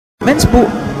Men's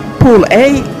Pool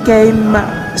A game,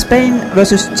 Spain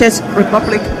versus Czech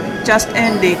Republic, just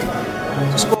ended.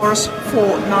 Scores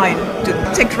 4-9 to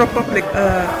Czech Republic.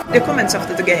 The comments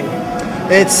after the game?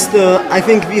 I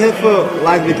think we have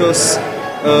light because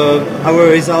our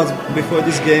results before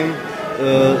this game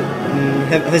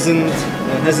hasn't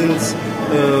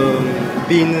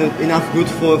been enough good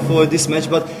for this match,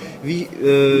 but we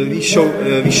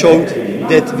showed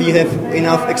that we have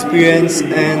enough experience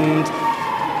and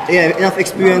enough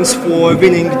experience for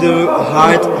winning the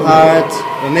hard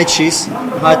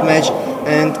match,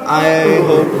 and I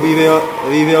hope we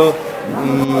will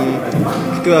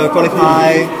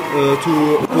qualify to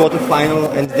quarter-final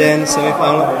and then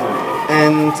semi-final,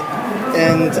 and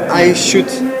I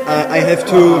have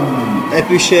to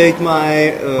appreciate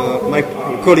my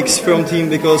colleagues from team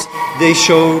because they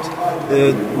showed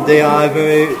they have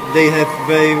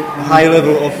very high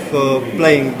level of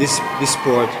playing this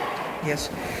sport.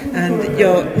 Yes, and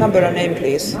your number and name,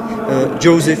 please.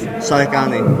 Josef,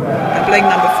 Sarkany. And playing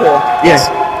number 4. Yes.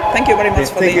 Thank you very much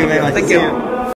for thank you very much. Thank you.